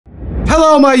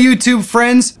Hello my YouTube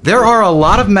friends! There are a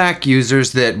lot of Mac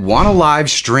users that want to live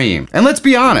stream. And let's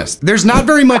be honest, there's not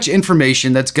very much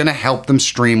information that's gonna help them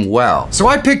stream well. So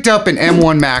I picked up an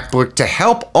M1 MacBook to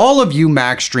help all of you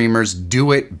Mac streamers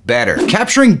do it better.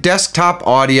 Capturing desktop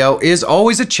audio is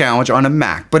always a challenge on a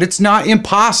Mac, but it's not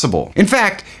impossible. In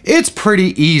fact, it's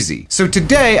pretty easy. So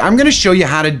today I'm gonna show you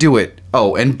how to do it.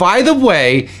 Oh, and by the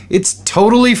way, it's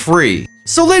totally free.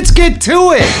 So let's get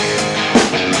to it!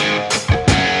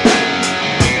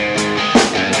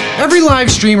 Every live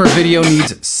stream or video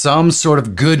needs some sort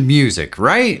of good music,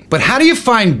 right? But how do you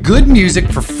find good music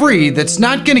for free that's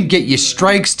not gonna get you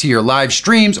strikes to your live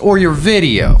streams or your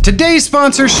video? Today's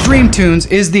sponsor,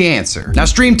 StreamTunes, is the answer. Now,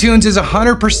 StreamTunes is a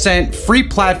 100% free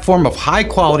platform of high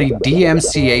quality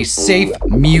DMCA safe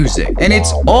music. And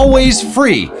it's always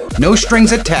free. No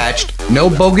strings attached, no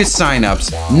bogus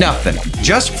signups, nothing.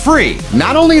 Just free.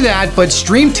 Not only that, but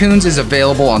StreamTunes is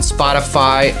available on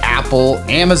Spotify, Apple,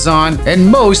 Amazon, and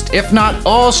most, if not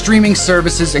all, streaming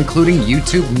services, including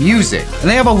YouTube Music. And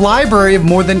they have a library of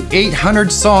more than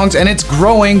 800 songs, and it's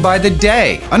growing by the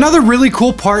day. Another really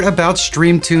cool part about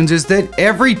StreamTunes is that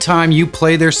every time you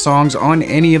play their songs on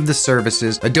any of the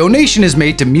services, a donation is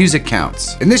made to Music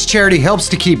Counts. And this charity helps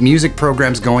to keep music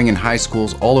programs going in high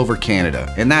schools all over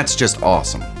Canada. And that's just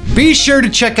awesome. Be sure to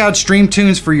check out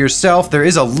StreamTunes for yourself. There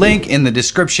is a link in the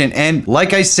description, and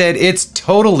like I said, it's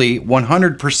totally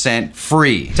 100%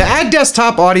 free. To add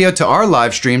desktop audio to our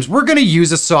live streams, we're gonna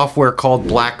use a software called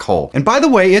Black Hole. And by the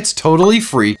way, it's totally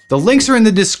free. The links are in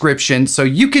the description, so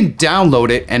you can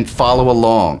download it and follow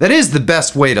along. That is the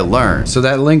best way to learn. So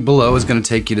that link below is gonna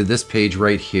take you to this page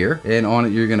right here, and on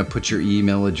it you're gonna put your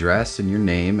email address and your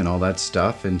name and all that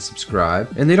stuff and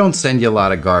subscribe. And they don't send you a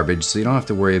lot of garbage, so you don't have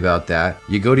to worry about that.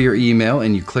 You go to your email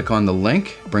and you click on the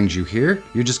link, brings you here.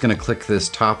 You're just gonna click this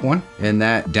top one, and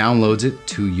that downloads it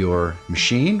to your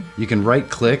machine. You can right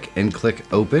click and click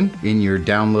open in your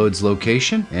downloads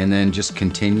location, and then just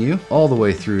continue all the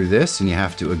way through this, and you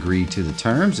have to agree to the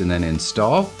terms and then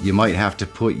install. You might have to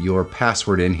put your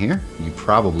password in here. You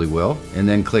probably will. And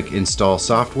then click install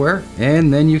software,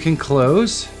 and then you can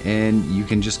close, and you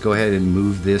can just go ahead and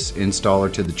move this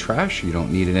installer to the trash. You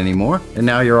don't need it anymore. And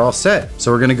now you're all set.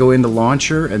 So we're gonna go into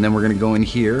launcher, and then we're gonna go in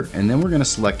here, and then we're gonna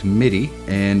select MIDI,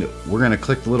 and we're gonna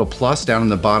click the little plus down in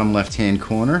the bottom left-hand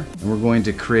corner, and we're going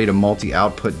to create a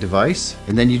multi-output device.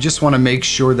 And then you just wanna make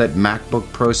sure that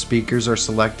MacBook Pro speakers are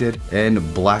selected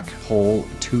and Black Hole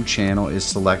 2-channel is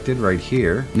selected right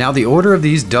here. Now the order of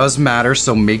these does matter,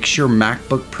 so make sure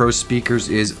MacBook Pro speakers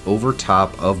is over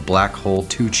top of Black Hole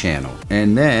 2-channel.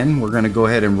 And then we're gonna go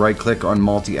ahead and right-click on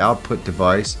multi-output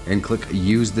device and click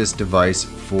use this device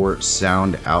for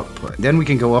sound output. Then we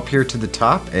can go up here to the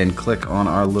top and click on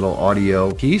our little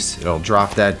audio piece. It'll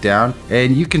drop that down,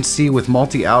 and you can see with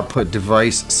multi-output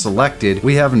device selected,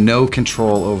 we have no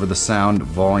control over the sound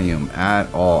volume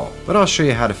at all. But I'll show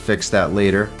you how to fix that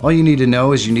later. All you need to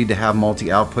know is you need to have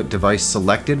multi-output device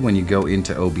selected when you go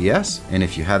into OBS, and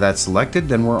if you have that selected,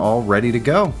 then we're all ready to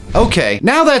go. Okay,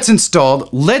 now that's installed,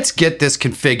 let's get this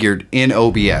configured in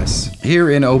OBS.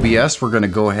 Here in OBS, we're gonna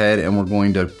go ahead and we're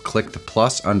going to click the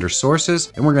plus under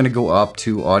sources, and we're gonna go up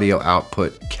to audio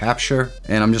output capture,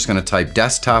 and I'm just gonna type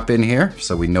desktop in here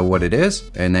so we know what it is,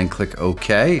 and then click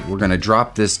OK. We're gonna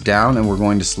drop this down, and we're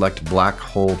going to select Black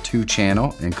Hole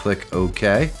 2-channel and click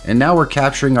OK. And now we're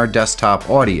capturing our desktop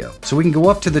audio. So we can go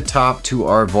up to the top to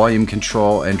our volume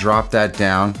control and drop that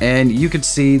down, and you can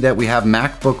see that we have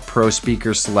MacBook Pro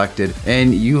speakers selected,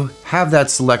 and you have that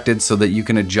selected so that you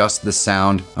can adjust the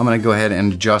sound. I'm gonna go ahead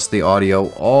and adjust the audio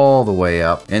all the way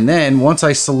up. And then once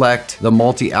I select the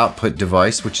multi-output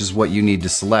device, which is what you need to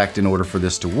select in order for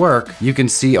this to work, you can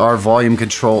see our volume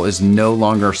control is no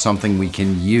longer something we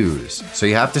can use. So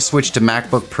you have to switch to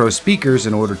MacBook Pro speakers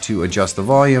in order to adjust the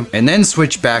volume, and then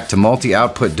switch back to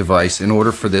multi-output device in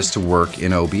order for this to work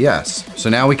in OBS. So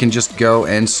now we can just go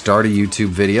and start a YouTube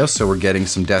video. So we're getting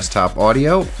some desktop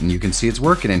audio, and you can see it's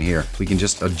working in here. We can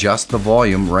just adjust the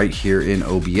volume right here in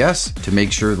OBS to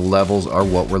make sure the levels are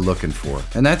what we're looking for.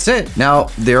 And that's it. Now,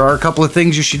 there are a couple of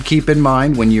things you should keep in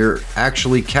mind when you're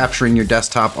actually capturing your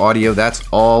desktop audio. That's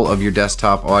all of your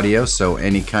desktop audio, so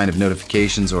any kind of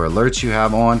notifications or alerts you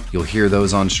have on, you'll hear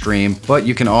those on stream. But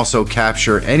you can also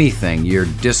capture anything, your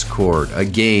Discord, a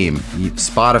game,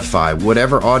 Spotify,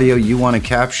 whatever audio you want to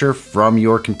capture from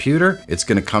your computer, it's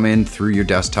going to come in through your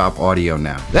desktop audio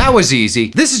now. That was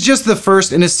easy. This is just the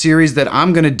first in a series that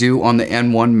I'm going to do do on the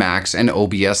M1 Max and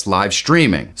OBS live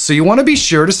streaming. So you want to be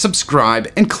sure to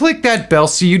subscribe and click that bell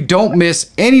so you don't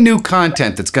miss any new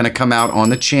content that's going to come out on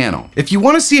the channel. If you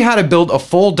want to see how to build a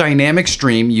full dynamic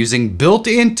stream using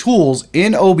built-in tools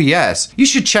in OBS, you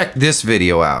should check this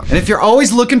video out. And if you're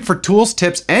always looking for tools,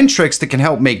 tips, and tricks that can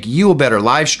help make you a better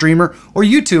live streamer or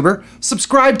YouTuber,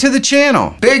 subscribe to the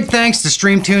channel. Big thanks to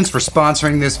StreamTunes for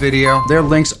sponsoring this video. Their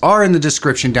links are in the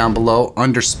description down below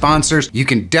under sponsors. You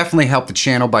can definitely help the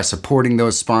channel by supporting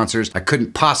those sponsors. I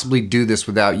couldn't possibly do this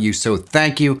without you, so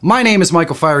thank you. My name is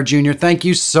Michael Fire Jr. Thank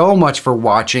you so much for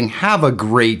watching. Have a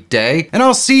great day, and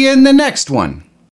I'll see you in the next one.